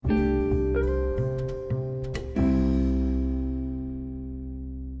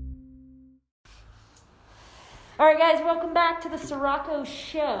All right, guys, welcome back to the Sirocco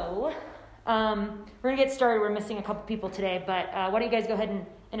Show. We're going to get started. We're missing a couple people today, but why don't you guys go ahead and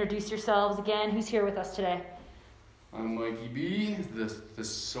introduce yourselves again. Who's here with us today? I'm Mikey B, the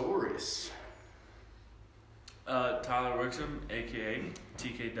thesaurus. Tyler Wickham, a.k.a.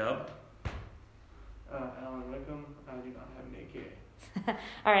 TK Dub. Alan Wickham, I do not have an AKA.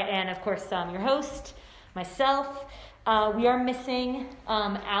 All right, and of course, your host, myself. We are missing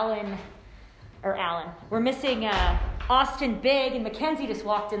Alan. We're missing Austin Big, and Mackenzie just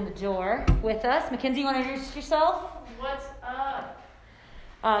walked in the door with us. Mackenzie, you want to introduce yourself? What's up?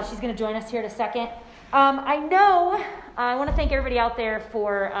 She's going to join us here in a second. I want to thank everybody out there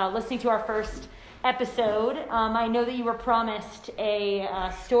for listening to our first episode. I know that you were promised a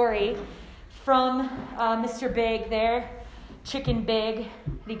story from Mr. Big there, Chicken Big,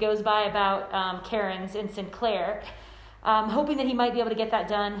 that he goes by about Karen's in Sinclair. Hoping that he might be able to get that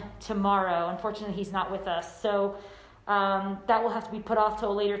done tomorrow. Unfortunately, he's not with us, so that will have to be put off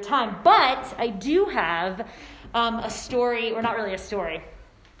till a later time. But I do have a story, or not really a story,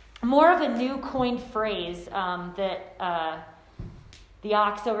 more of a new coined phrase that the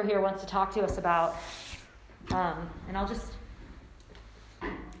ox over here wants to talk to us about. And I'll just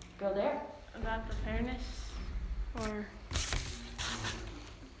go there. About the fairness? Or...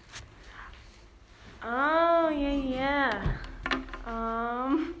 Oh, yeah.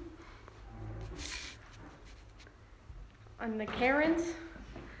 On the Karens?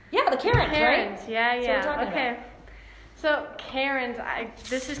 Yeah, the Karens, Karens, right? yeah. Okay. So, Karens,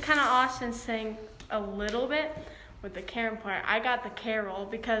 this is kind of Austin saying a little bit with the Karen part. I got the Carol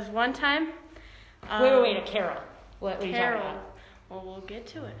because one time... Wait, a Carol. What are you talking about? Well, we'll get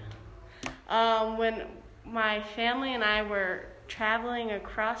to it. When my family and I were traveling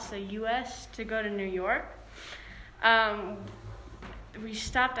across the U.S. to go to New York, we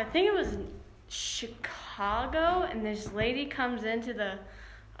stopped, I think it was in Chicago, and this lady comes into the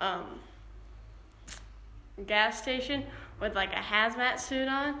gas station with like a hazmat suit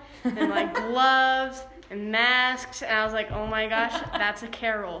on and like gloves and masks, and I was like, oh my gosh, that's a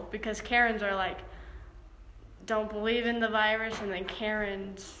Carol, because Karens are like, don't believe in the virus, and then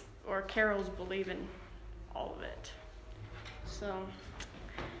Karens or Carols believe in all of it. So,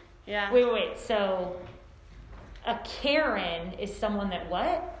 yeah. Wait. So, a Karen is someone that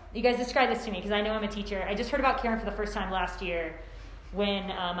what? You guys describe this to me, because I know I'm a teacher. I just heard about Karen for the first time last year when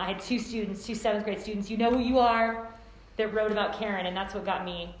I had two 7th grade students. You know who you are, that wrote about Karen, and that's what got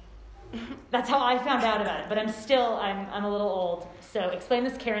me. That's how I found out about it. But I'm a little old. So explain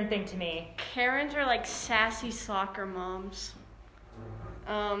this Karen thing to me. Karens are like sassy soccer moms.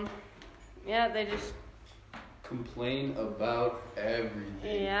 Yeah, they just... Complain about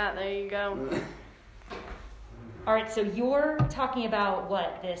everything. Yeah, there you go. All right, so you're talking about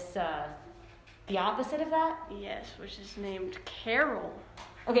what? This, the opposite of that? Yes, which is named Carol.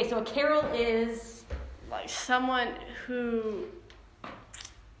 Okay, so a Carol is... Like someone who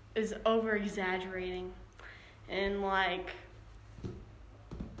is over-exaggerating and like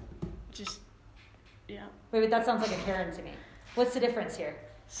just, yeah. Wait, that sounds like a Karen to me. What's the difference here?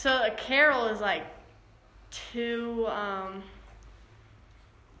 So a Carol is like too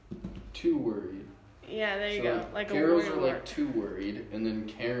worried. Yeah, there you go. Like Carols a are like too worried, and then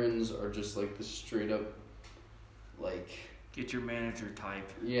Karens are just like the straight up, like... Get your manager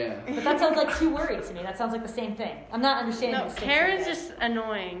type. Yeah. But that sounds like too worried to me. That sounds like the same thing. I'm not understanding No, this. Karen's just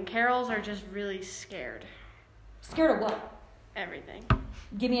annoying. Carols are just really scared. Scared of what? Everything.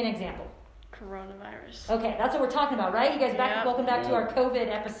 Give me an example. Coronavirus. Okay, that's what we're talking about, right? You guys Yep. welcome back to our COVID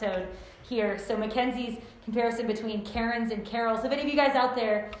episode here. So Mackenzie's comparison between Karens and Carols. If any of you guys out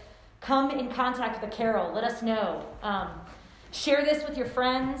there come in contact with a Carol, let us know. Share this with your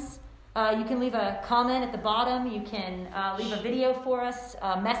friends. You can leave a comment at the bottom. You can leave a video for us,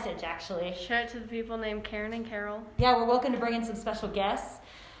 a message actually. Share it to the people named Karen and Carol. Yeah, we're welcome to bring in some special guests.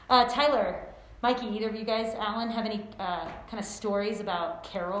 Tyler, Mikey, either of you guys, Alan, have any kind of stories about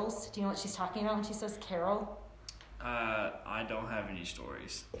Carols? Do you know what she's talking about when she says Carol? I don't have any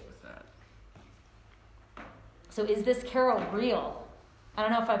stories with that. So is this Carol real? I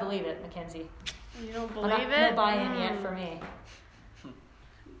don't know if I believe it, Mackenzie. You don't believe it? No buy-in yet for me.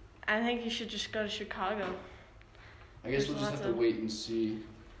 I think you should just go to Chicago. I guess we'll just have to wait and see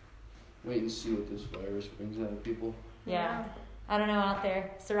what this virus brings out of people. Yeah. I don't know out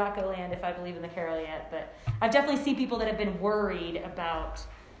there, Sirocco land, if I believe in the Carol yet, but I've definitely seen people that have been worried about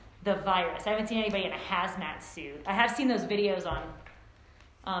the virus. I haven't seen anybody in a hazmat suit. I have seen those videos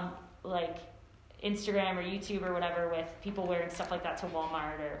on like Instagram or YouTube or whatever with people wearing stuff like that to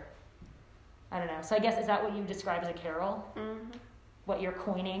Walmart or I don't know. So I guess, is that what you describe as a Carol? Mm-hmm. What you're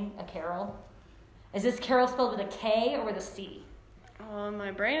coining, a Carol? Is this Carol spelled with a K or with a C? Well, in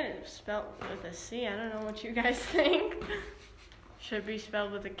my brain it's spelled with a C. I don't know what you guys think. Should be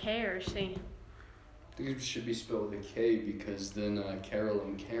spelled with a K or a C. I think it should be spelled with a K because then Carol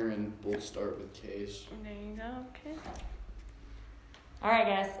and Karen both start with K's. There you go. Okay. All right,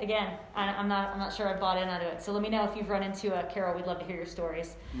 guys. Again, I'm not sure I bought in onto it. So let me know if you've run into a Carol. We'd love to hear your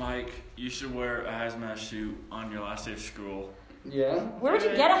stories. Mike, you should wear a hazmat suit on your last day of school. Yeah? Where would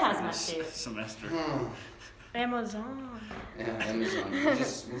you get a hazmat This suit? semester. Amazon. Yeah, Amazon. We'll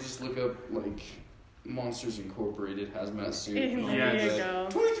just look up like Monsters Incorporated hazmat suit. There Yeah, you but- go.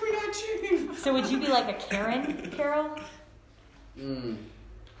 2319. So would you be like a Karen Carol? I'm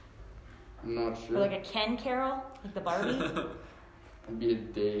not sure. Or like a Ken Carol? Like the Barbie? I'd be a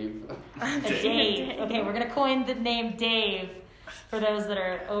Dave. A Dave. Okay, we're going to coin the name Dave for those that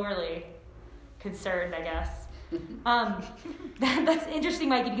are overly concerned, I guess. That's interesting,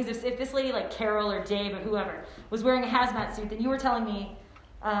 Mikey, because if this lady like Carol or Dave or whoever was wearing a hazmat suit, then you were telling me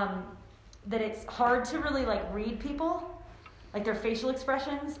that it's hard to really like read people, like their facial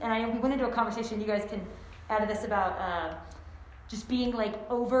expressions. And I know we went into a conversation, you guys can add to this, about just being like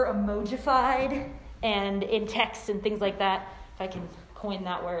over emojified and in text and things like that, if I can coin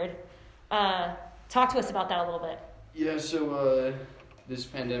that word. Talk to us about that a little bit. Yeah, so this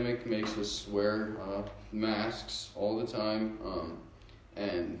pandemic makes us wear masks all the time,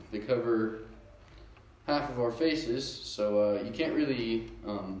 and they cover half of our faces, so you can't really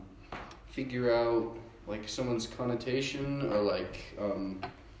figure out like someone's connotation or like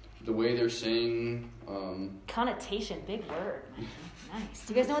the way they're saying. Connotation, big word. Nice.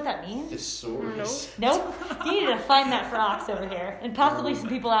 Do you guys know what that means? Thesaurus. Nope. You need to find that for Ox over here, and possibly some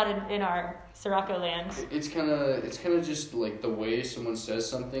people out in our Sirocco land. It's kind of just like the way someone says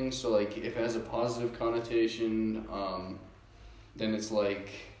something. So like if it has a positive connotation, then it's like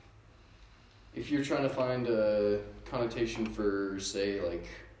if you're trying to find a connotation for, say, like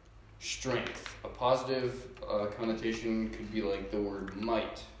strength, a positive connotation could be like the word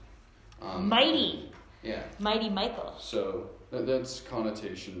might. Mighty. Yeah. Mighty Michael. So that's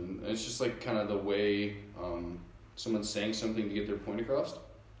connotation. It's just like kind of the way someone's saying something to get their point across.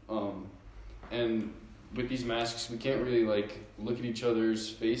 And with these masks, we can't really like look at each other's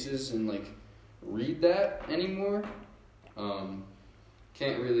faces and like read that anymore.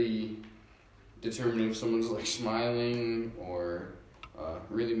 Can't really determine if someone's like smiling or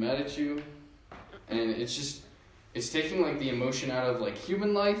really mad at you. And it's taking like the emotion out of like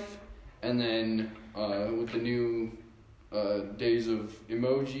human life, and then with the new days of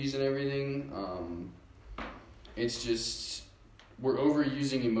emojis and everything, it's just we're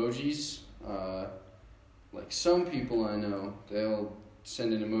overusing emojis. Like some people I know, they'll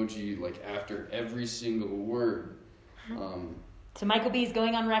send an emoji like after every single word. So Michael B is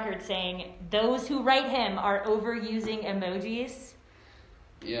going on record saying those who write him are overusing emojis.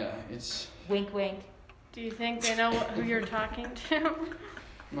 Yeah, it's. Wink, wink. Do you think they know who you're talking to?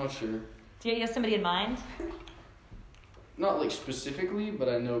 I'm not sure. Do you have somebody in mind? Not like specifically, but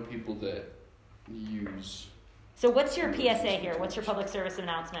I know people that use. So what's your PSA here? What's your public service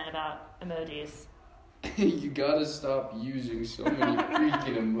announcement about emojis? You gotta stop using so many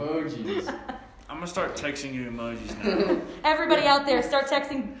freaking emojis. I'm gonna start texting you emojis now. Everybody out there, start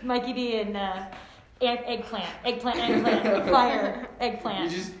texting Mikey B and eggplant, fire,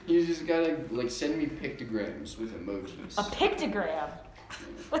 eggplant. You just gotta like send me pictograms with emojis. A pictogram?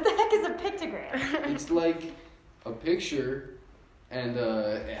 What the heck is a pictogram? It's like a picture, and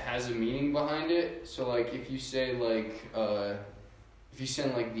it has a meaning behind it. So like if you say like if you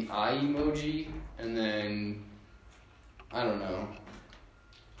send like the eye emoji and then I don't know,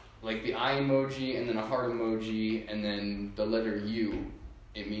 like the eye emoji and then a heart emoji and then the letter U,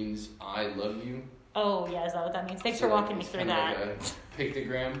 it means I love you. Oh yeah, is that what that means? Thanks So, for like, walking me it's through kinda that. like a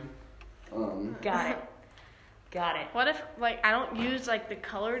pictogram. Got it. What if, like, I don't use, like, the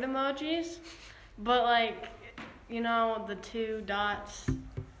colored emojis, but, like, you know, the 2 dots.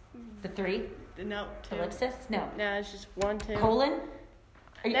 The 3? No, 2. Ellipsis? No. No, it's just 1, 2. Colon?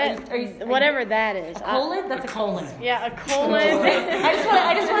 Are you Whatever that is. a colon? That's a colon. Yeah, a colon.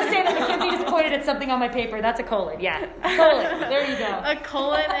 I just want to say that Mackenzie just pointed at something on my paper. That's a colon. Yeah, a colon. There you go. A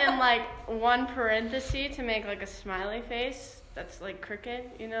colon and, like, 1 parenthesis to make, like, a smiley face that's, like,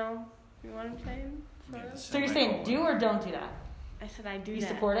 crooked, you know? You know what I'm saying? Sort of. So you're saying do or don't do that? I said I do You that.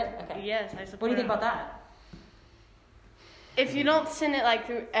 support it? Okay. Yes, I support What do you think it. about that? If you don't send it, like,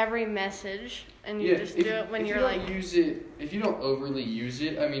 through every message, and you just do it when you're, like... If you don't overly use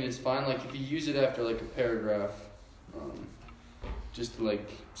it, I mean, it's fine. Like, if you use it after, like, a paragraph, just to, like,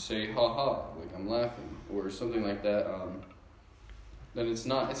 say, ha-ha, like, I'm laughing, or something like that, then it's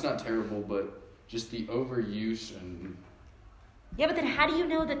not terrible, but just the overuse and. Yeah, but then how do you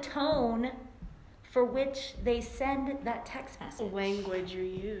know the tone for which they send that text message? Language you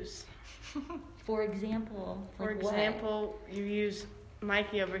use. For example. For like what? example, you use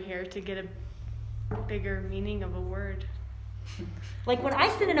Mikey over here to get a bigger meaning of a word. Like when I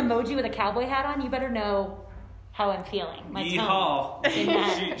send an emoji with a cowboy hat on, you better know how I'm feeling. My tone. in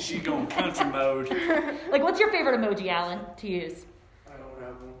that. She going country mode. Like, what's your favorite emoji, Alan, to use? I don't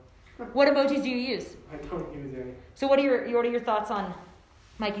have one. What emojis do you use? I don't use any. So what are your thoughts on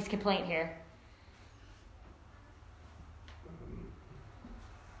Mikey's complaint here?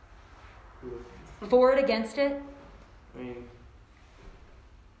 For it, against it? I mean,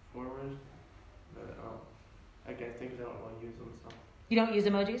 forward, but I can't think because I don't want to use them. So You don't use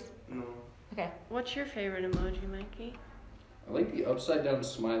emojis? no. Okay. What's your favorite emoji, Mikey? I like the upside down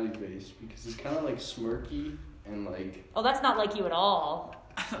smiley face because it's kind of like smirky and like. Oh, that's not like you at all.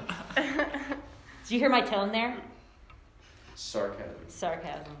 Did you hear my tone there? Sarcasm.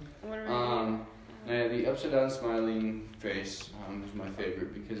 Sarcasm. What are we Yeah, the upside down smiling face is my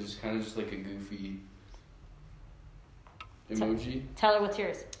favorite because it's kind of just like a goofy emoji. Tyler, what's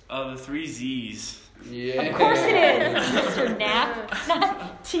yours? The 3 Z's. Yeah. Of course it is, Mr. Nap,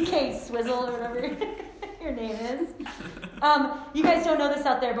 not TK Swizzle or whatever your name is. You guys don't know this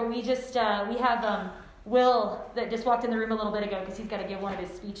out there, but we just we have Will that just walked in the room a little bit ago because he's got to give one of his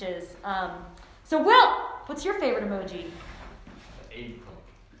speeches. So Will, what's your favorite emoji?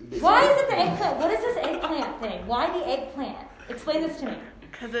 Eggplant. Why is it the eggplant? What is this eggplant thing? Why the eggplant? Explain this to me.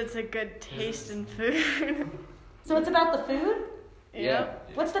 Because it's a good taste in food. So it's about the food?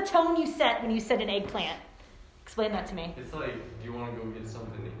 Yep. What's the tone you set when you said an eggplant? Explain that to me. It's like, do you want to go get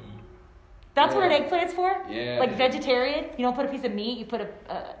something to eat? That's what an Yeah. eggplant's for? Yeah. Like vegetarian? You don't put a piece of meat, you put an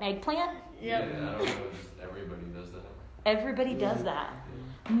eggplant? Yep. Yeah, I don't know. Just everybody does that. Everybody does that.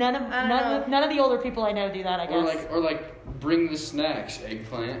 I don't know. None of the older people I know do that, I guess. Or like bring the snacks,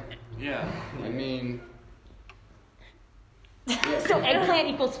 eggplant. Yeah. I mean. Yeah. So eggplant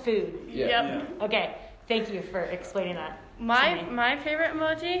equals food. Yeah. Yep. Okay, thank you for explaining that. My favorite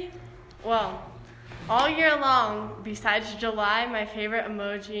emoji, well, all year long, besides July, my favorite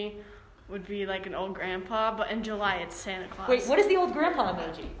emoji would be like an old grandpa, but in July it's Santa Claus. Wait, what is the old grandpa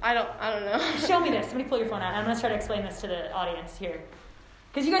emoji? I don't know. Show me this. Somebody pull your phone out. I'm going to try to explain this to the audience here.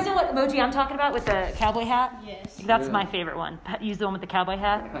 Because you guys know what emoji I'm talking about with the cowboy hat? Yes. That's Yeah. my favorite one. Use the one with the cowboy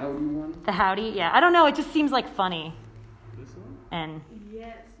hat. Howdy one. The howdy. Yeah, I don't know. It just seems like funny. This one? And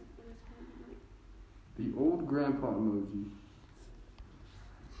Yes. The old grandpa emoji.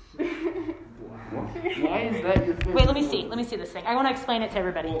 Why is that your favorite? wait, let me see. Let me see this thing. I want to explain it to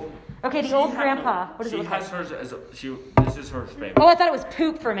everybody. Okay, the old grandpa. What does it She look has like? hers as this is her favorite. Oh, I thought it was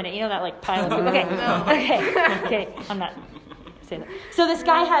poop for a minute. You know that like pile of poop. Okay, okay. I'm not saying that. So this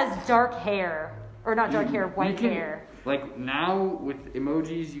guy has dark hair, or not dark hair, white hair. Like now with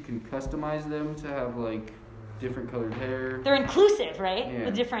emojis, you can customize them to have like different colored hair. They're inclusive, right? Yeah.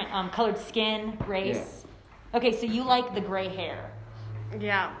 With different colored skin, race. Okay, so you like the gray hair.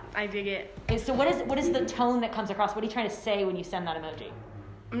 Yeah, I dig it. Okay, so what is the tone that comes across? What are you trying to say when you send that emoji?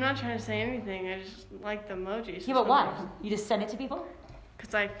 I'm not trying to say anything. I just like the emojis. Yeah, but why? You just send it to people?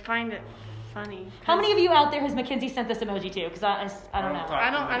 Because I find it funny. How many of you out there has Mackenzie sent this emoji to? Because I don't know.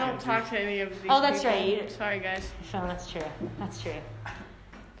 I don't talk to any of these. Oh, that's people. right. Sorry, guys. Oh, that's true. That's true.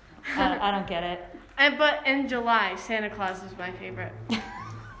 I don't get it. But in July, Santa Claus is my favorite.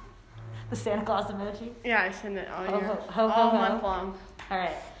 The Santa Claus emoji. Yeah, I send it all Ho, year, ho, ho, all ho, ho. month long. All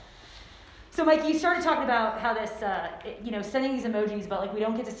right. So, Mike, you started talking about how this, sending these emojis, but like we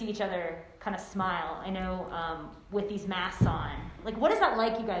don't get to see each other kind of smile. I know with these masks on. Like, what is that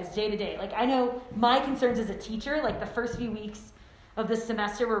like, you guys, day to day? Like, I know my concerns as a teacher, like the first few weeks of this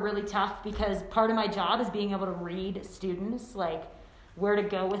semester were really tough because part of my job is being able to read students, like where to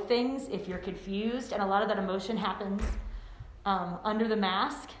go with things if you're confused, and a lot of that emotion happens under the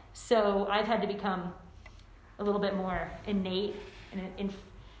mask. So I've had to become a little bit more innate and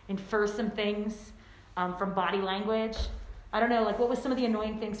infer some things from body language. I don't know, like what was some of the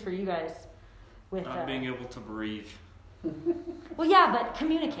annoying things for you guys with Not being able to breathe. Well, yeah, but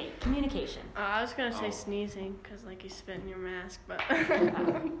communication. I was gonna say Oh. sneezing because like you spit in your mask, but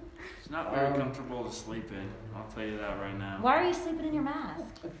It's not very comfortable to sleep in. I'll tell you that right now. Why are you sleeping in your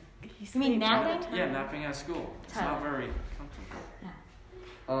mask? you mean sleep all the napping? time. Yeah, napping at school. It's Tyler. not very comfortable.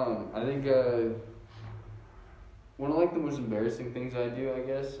 I think one of like the most embarrassing things I do, I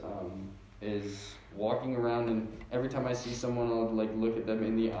guess, is walking around and every time I see someone, I'll like look at them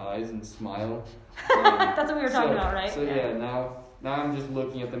in the eyes and smile. That's what we were talking about, right? So yeah, now I'm just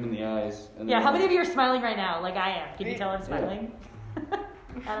looking at them in the eyes. And Yeah, then, how many of you are smiling right now? Like I am. Can you tell I'm Yeah. smiling?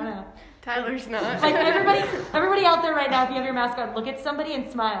 I don't know. Tyler's not. Like everybody out there right now, if you have your mask on, look at somebody and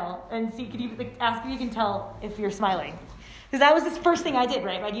smile and see. Could you ask if you can tell if you're smiling? Because that was the first thing I did,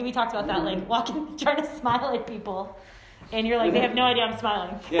 right? Like we talked about that, like walking, trying to smile at people, and you're like, they have no idea I'm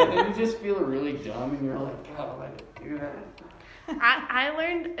smiling. Yeah, then you just feel really dumb, and you're like, God, why did I do that? I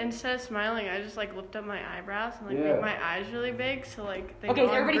learned instead of smiling, I just like lift up my eyebrows and like make my eyes really big, so like they Okay,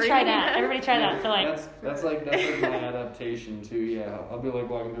 go everybody green. try that. Everybody try that. So like That's like my adaptation too. Yeah, I'll be like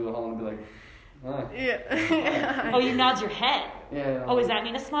walking through the hall and be like, Yeah. oh, you nod your head. Yeah. Oh, does that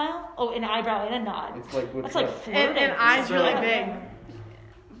mean a smile? Oh, an eyebrow and a nod. It's like That's like flirting. and eyes really big.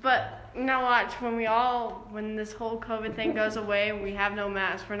 But now watch, when this whole COVID thing goes away and we have no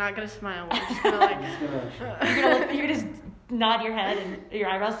mask, we're not gonna smile. We're just gonna like. You're just nod your head and your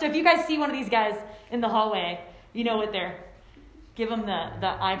eyebrows. So if you guys see one of these guys in the hallway, you know what they're. Give them the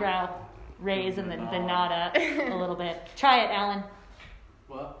eyebrow raise and the nod up a little bit. Try it, Alan.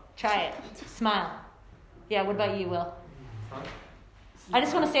 What? Try it. Smile. Yeah. What about you, Will? I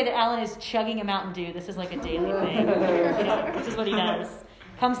just want to say that Alan is chugging a Mountain Dew. This is like a daily thing. You know, this is what he does.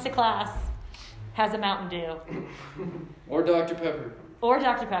 Comes to class, has a Mountain Dew. Or Dr. Pepper. Or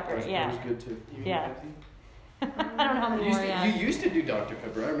Dr. Pepper, yeah. That was good too. You Yeah. Pepsi? I don't know how many more he You has. used to do Dr.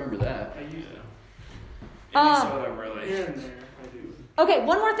 Pepper. I remember that. I use it. Any soda, really. Here and there, I do. Okay,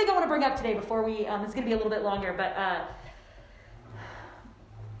 one more thing I want to bring up today before we. It's going to be a little bit longer, but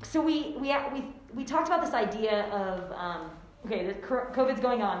so we talked about this idea of okay, the COVID's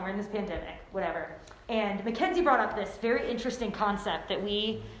going on. We're in this pandemic, whatever, and Mackenzie brought up this very interesting concept that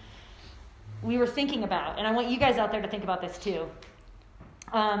we were thinking about, and I want you guys out there to think about this too.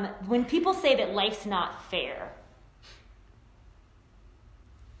 When people say that life's not fair,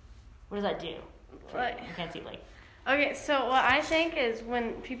 what does that do? Like- Mackenzie, like. Okay, so what I think is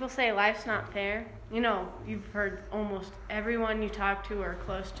when people say life's not fair, you know, you've heard almost everyone you talk to or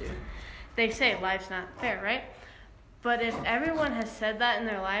close to, they say life's not fair, right? But if everyone has said that in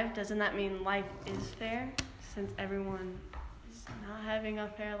their life, doesn't that mean life is fair? Since everyone is not having a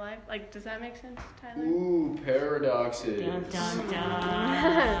fair life? Like, does that make sense, Tyler? Ooh, paradoxes. Dun, dun,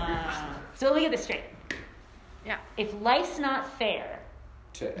 dun. So look at this straight. Yeah. If life's not fair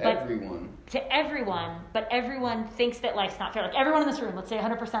To But- everyone. to everyone, but everyone thinks that life's not fair. Like everyone in this room, let's say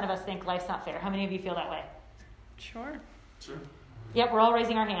 100% of us think life's not fair. How many of you feel that way? Sure. Sure. Yep, we're all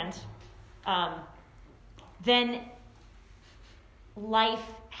raising our hand. Then life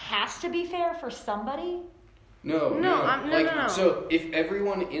has to be fair for somebody? No. No. So if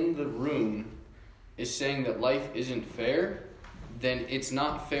everyone in the room is saying that life isn't fair, then it's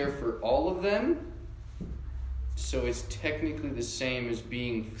not fair for all of them. So it's technically the same as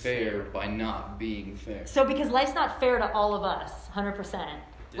being fair by not being fair. So because life's not fair to all of us, 100%,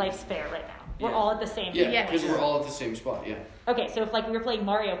 life's fair right now. We're Yeah. all at the same Yeah, because we're all at the same spot, yeah. Okay, so if like we were playing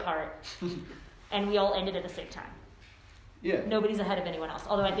Mario Kart and we all ended at the same time. Yeah. Nobody's ahead of anyone else,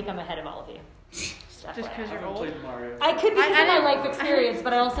 although I think I'm ahead of all of you. Just FYI. because I you're haven't old. played Mario. I could because I of my didn't- life experience,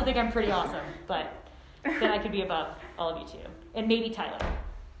 but I also think I'm pretty awesome. But then I could be above all of you too. And maybe Tyler.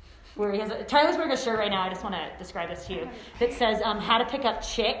 Where Tyler's wearing a shirt right now, I just want to describe this to you, that says how to pick up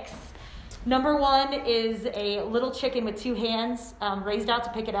chicks. Number 1 is a little chicken with 2 hands raised out to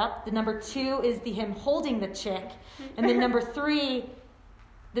pick it up. The number 2 is him holding the chick. And then number 3,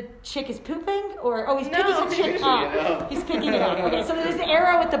 the chick is pooping? He's picking the chick up. He's picking it up. Okay, so there's an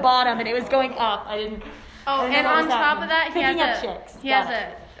arrow at the bottom and it was going up. I didn't Oh, know and what on was top happening. of that, Picking up chicks. he Got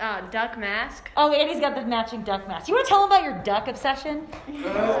has a duck mask. Oh, and he's got the matching duck mask. You want to tell him about your duck obsession?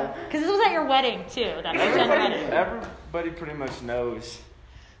 Because this was at your wedding, too. That Everybody pretty much knows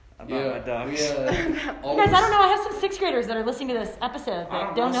about my ducks. Yeah. You guys, I don't know. I have some 6th graders that are listening to this episode I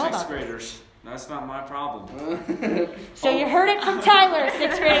that don't know know about sixth this. graders. That's not my problem. So you heard it from Tyler,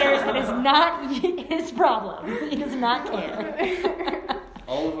 6th graders. It is not his problem. He does not care.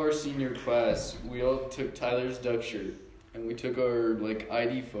 All of our senior class, we all took Tyler's duck shirt, and we took our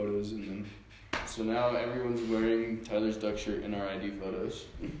ID photos, and then so now everyone's wearing Tyler's duck shirt in our ID photos.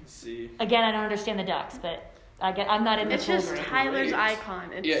 See, Again, I don't understand the ducks, but I'm not in the It's just program. Tyler's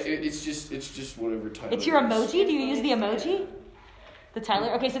icon. It's, Yeah, it's just whatever Tyler. It's your is. emoji? Do you use the emoji? The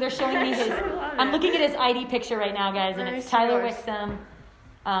Tyler? Okay, so they're showing me his. I'm looking at his ID picture right now, guys, and it's Tyler Wixom,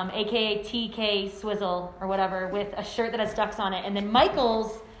 aka TK Swizzle or whatever, with a shirt that has ducks on it, and then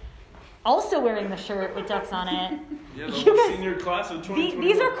Michael's also wearing the shirt with ducks on it. yeah, You the whole guys- senior class of 2020.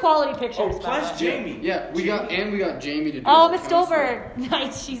 These are quality pictures. Oh, by the plus way. Jamie. Yeah, we got Jamie to do. Oh, the Miss counseling. Stolberg.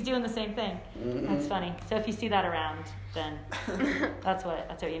 Nice, she's doing the same thing. That's funny. So if you see that around, then that's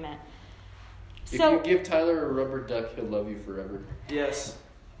what you meant. If So you give Tyler a rubber duck, he'll love you forever. Yes.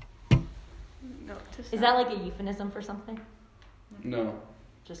 no, is that like a euphemism for something? No.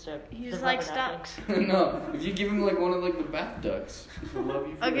 Just a. He the just likes rubber ducky. ducks. No, if you give him like one of like the bath ducks. He'll love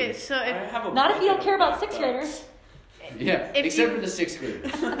you for Okay, it. so I if, have a Not if you don't bucket care of about bath sixth ducks. graders. Yeah, If except you- for the 6th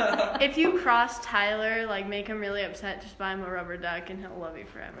graders. if you cross Tyler, like make him really upset, just buy him a rubber duck and he'll love you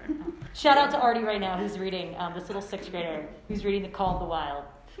forever. Shout out to Artie right now, who's reading this little 6th grader who's reading The Call of the Wild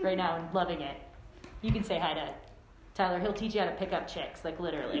right now and loving it. You can say hi to Tyler. He'll teach you how to pick up chicks, like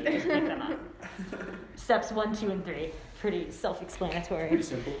literally, just pick them up. Steps 1, 2, and 3. Pretty self-explanatory. Pretty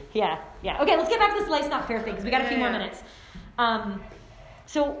simple. Yeah. Okay, let's get back to this life's not fair thing because we got a few more Yeah. minutes.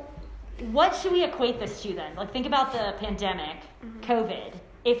 So, what should we equate this to then? Like, think about the pandemic, COVID.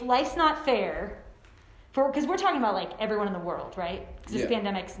 If life's not fair, because we're talking about like everyone in the world, right? Because this Yeah.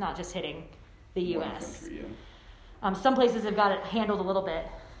 pandemic's not just hitting the One U.S. country, yeah. Some places have got it handled a little bit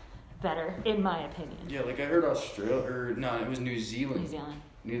better, in my opinion. Yeah, like I heard it was New Zealand. New Zealand.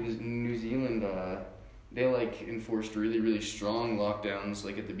 New Zealand, they like enforced really, really strong lockdowns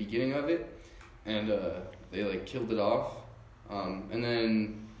like at the beginning of it, and they like killed it off. And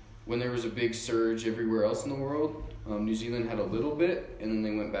then when there was a big surge everywhere else in the world, New Zealand had a little bit, and then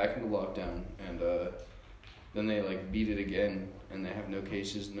they went back into lockdown, and then they like beat it again, and they have no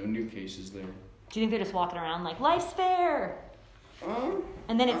new cases there. Do you think they're just walking around like, life's fair?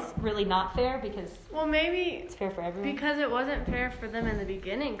 And then it's really not fair because Well, maybe it's fair for everyone? because it wasn't fair for them in the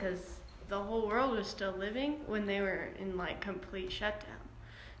beginning, because the whole world was still living when they were in like complete shutdown.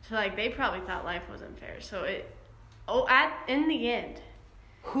 So like they probably thought life wasn't fair. So in the end,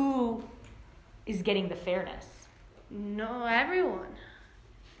 Who is getting the fairness? no, everyone.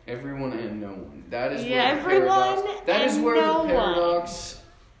 Everyone and no one. That is Yeah, where the everyone paradox. That is and where no the paradox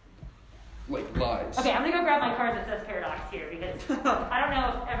like lies. Okay, I'm gonna go grab my card that says paradox here because I don't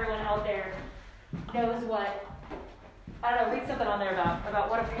know if everyone out there knows what. I don't know. Read something on there about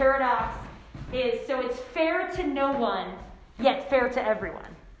what a paradox is. So it's fair to no one, yet fair to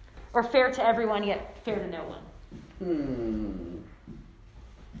everyone, or fair to everyone, yet fair to no one.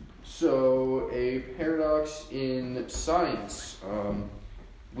 So a paradox in science.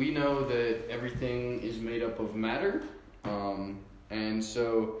 We know that everything is made up of matter, and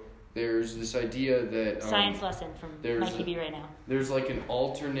so there's this idea that Science lesson from there's my TV right now. there's like an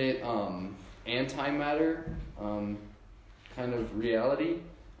alternate antimatter kind of reality.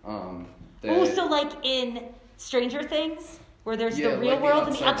 Oh, so like in Stranger Things, where there's Yeah, the real like the world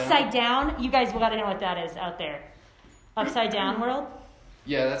and the upside upside down. You guys gotta know what that is out there. Upside down world.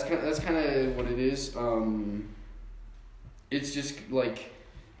 Yeah, that's kind of what it is. It's just like,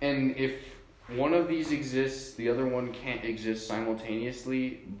 and if one of these exists, the other one can't exist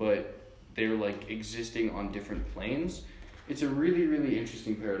simultaneously, but they're like existing on different planes. It's a really, really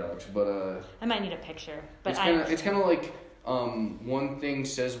interesting paradox, but I might need a picture, but it's kind of like one thing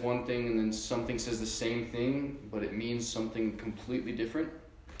says one thing and then something says the same thing, but it means something completely different.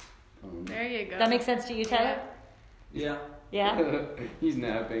 There you go. That makes sense to you, Tyler? Yeah. Yeah. He's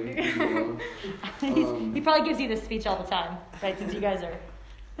napping. He probably gives you this speech all the time, right? Since you guys are.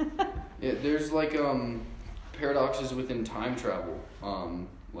 Yeah, there's like paradoxes within time travel.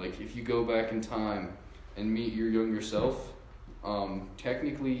 Like if you go back in time and meet your younger self,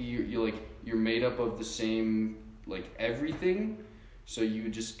 technically you're made up of the same like everything, so you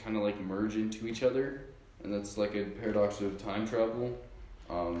just kind of like merge into each other, and that's like a paradox of time travel.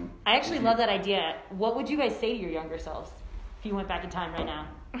 I actually love that idea. What would you guys say to your younger selves if you went back in time right now?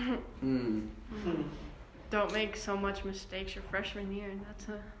 Don't make so much mistakes your freshman year. That's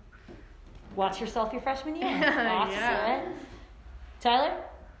a. Watch yourself your freshman year. Awesome. Yeah. Tyler?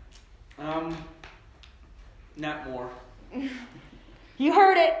 Not more. You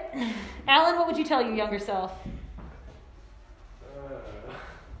heard it. Alan, what would you tell your younger self?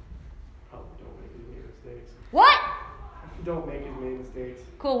 Probably don't make as many mistakes. What? Don't make as many mistakes.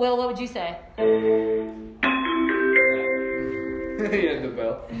 Cool. Will, what would you say? Yeah, the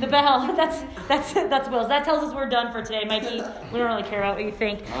bell. The bell. That's Will's. That tells us we're done for today, Mikey. We don't really care about what you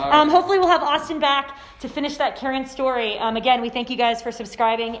think. Hopefully we'll have Austin back to finish that Karen story. Again, we thank you guys for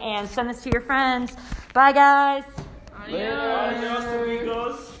subscribing and send this to your friends. Bye, guys. Adios. Adios,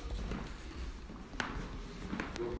 amigos.